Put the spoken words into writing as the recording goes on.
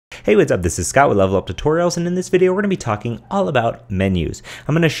Hey, what's up? This is Scott with Level Up Tutorials, and in this video we're going to be talking all about menus.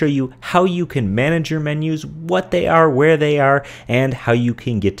 I'm going to show you how you can manage your menus, what they are, where they are, and how you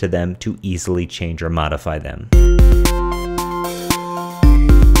can get to them to easily change or modify them.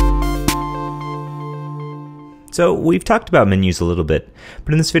 So we've talked about menus a little bit,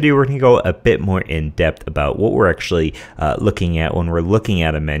 but in this video we're going to go a bit more in depth about what we're actually looking at when we're looking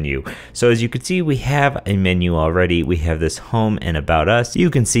at a menu. So as you can see, we have a menu already. We have this home and about us. You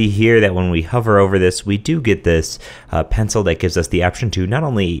can see here that when we hover over this, we do get this pencil that gives us the option to not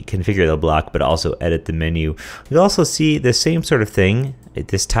only configure the block, but also edit the menu. You'll also see the same sort of thing at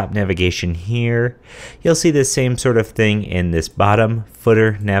this top navigation here. You'll see the same sort of thing in this bottom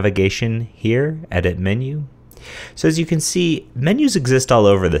footer navigation here, edit menu. So as you can see, menus exist all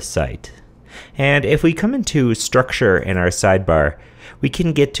over the site. And if we come into structure in our sidebar, we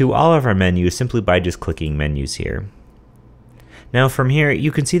can get to all of our menus simply by just clicking menus here. Now from here,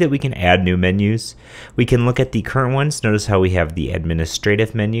 you can see that we can add new menus. We can look at the current ones. Notice how we have the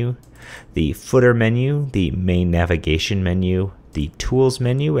administrative menu, the footer menu, the main navigation menu, the tools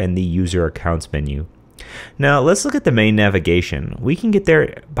menu, and the user accounts menu. Now let's look at the main navigation. We can get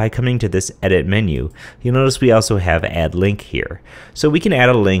there by coming to this edit menu. You'll notice we also have add link here. So we can add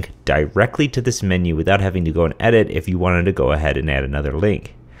a link directly to this menu without having to go and edit if you wanted to go ahead and add another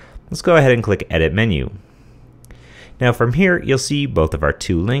link. Let's go ahead and click edit menu. Now from here you'll see both of our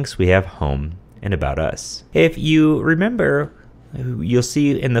two links. We have home and about us. If you remember, you'll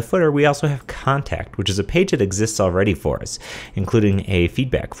see in the footer we also have contact, which is a page that exists already for us, including a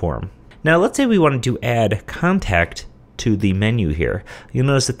feedback form. Now let's say we wanted to add contact to the menu here. You'll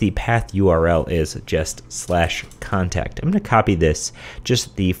notice that the path URL is just /contact. I'm going to copy this,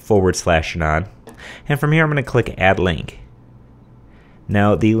 just the /non, and from here I'm going to click add link.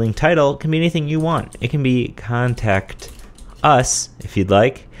 Now the link title can be anything you want. It can be contact us if you'd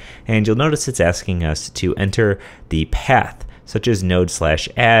like, and you'll notice it's asking us to enter the path, such as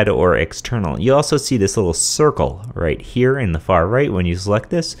node/add or external. You'll also see this little circle right here in the far right when you select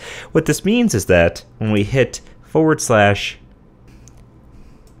this. What this means is that when we hit /,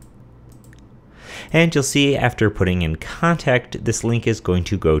 and you'll see after putting in contact, this link is going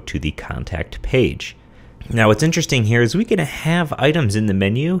to go to the contact page. Now what's interesting here is we can have items in the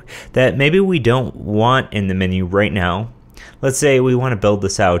menu that maybe we don't want in the menu right now. Let's say we want to build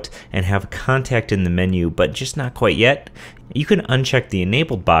this out and have contact in the menu, but just not quite yet. You can uncheck the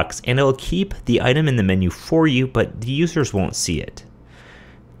enabled box and it'll keep the item in the menu for you, but the users won't see it.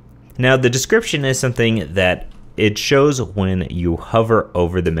 Now the description is something that it shows when you hover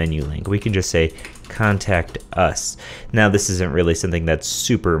over the menu link. We can just say contact us. Now this isn't really something that's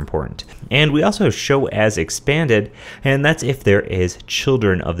super important. And we also have show as expanded, and that's if there is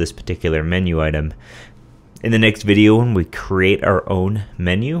children of this particular menu item. In the next video, when we create our own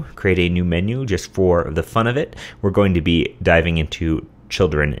menu, create a new menu just for the fun of it, we're going to be diving into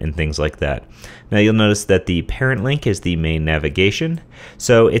children and things like that. Now you'll notice that the parent link is the main navigation,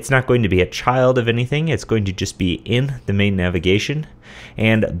 so it's not going to be a child of anything, it's going to just be in the main navigation,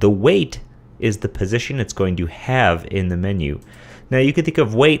 and the weight is the position it's going to have in the menu. Now you can think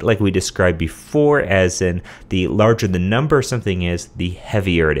of weight like we described before, as in the larger the number something is, the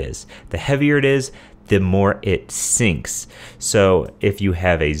heavier it is. The heavier it is, the more it sinks. So if you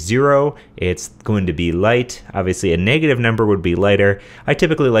have a 0, it's going to be light. Obviously a negative number would be lighter. I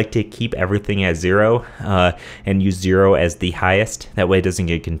typically like to keep everything at 0 and use 0 as the highest. That way it doesn't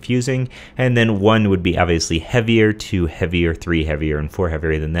get confusing. And then 1 would be obviously heavier, 2 heavier, 3 heavier, and 4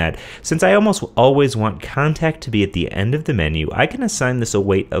 heavier than that. Since I almost always want contact to be at the end of the menu, I can assign this a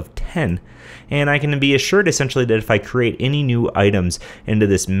weight of 10. And I can be assured essentially that if I create any new items into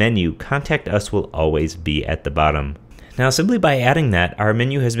this menu, contact us will always be at the bottom. Now simply by adding that, our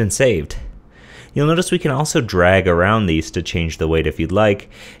menu has been saved. You'll notice we can also drag around these to change the weight if you'd like,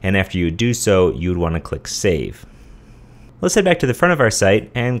 and after you do so, you'd want to click save. Let's head back to the front of our site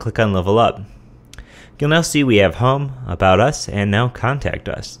and click on Level Up. You'll now see we have home, about us, and now contact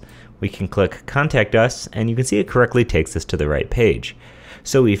us. We can click contact us, and you can see it correctly takes us to the right page.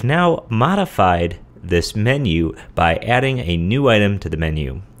 So we've now modified this menu by adding a new item to the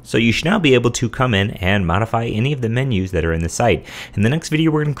menu. So you should now be able to come in and modify any of the menus that are in the site. In the next video,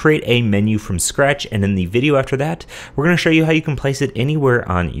 we're going to create a menu from scratch, and in the video after that, we're going to show you how you can place it anywhere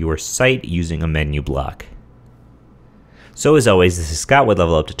on your site using a menu block. So as always, this is Scott with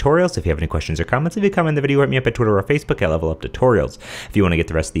Level Up Tutorials. If you have any questions or comments, leave a comment in the video, hit me up at Twitter or Facebook at Level Up Tutorials. If you want to get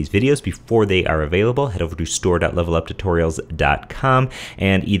the rest of these videos before they are available, head over to store.leveluptutorials.com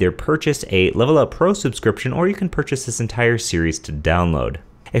and either purchase a Level Up Pro subscription, or you can purchase this entire series to download.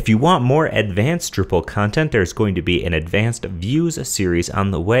 If you want more advanced Drupal content, there's going to be an advanced views series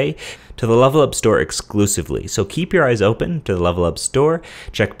on the way to the Level Up store exclusively. So keep your eyes open to the Level Up store,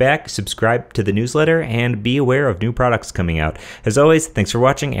 check back, subscribe to the newsletter, and be aware of new products coming out. As always, thanks for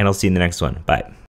watching, and I'll see you in the next one. Bye.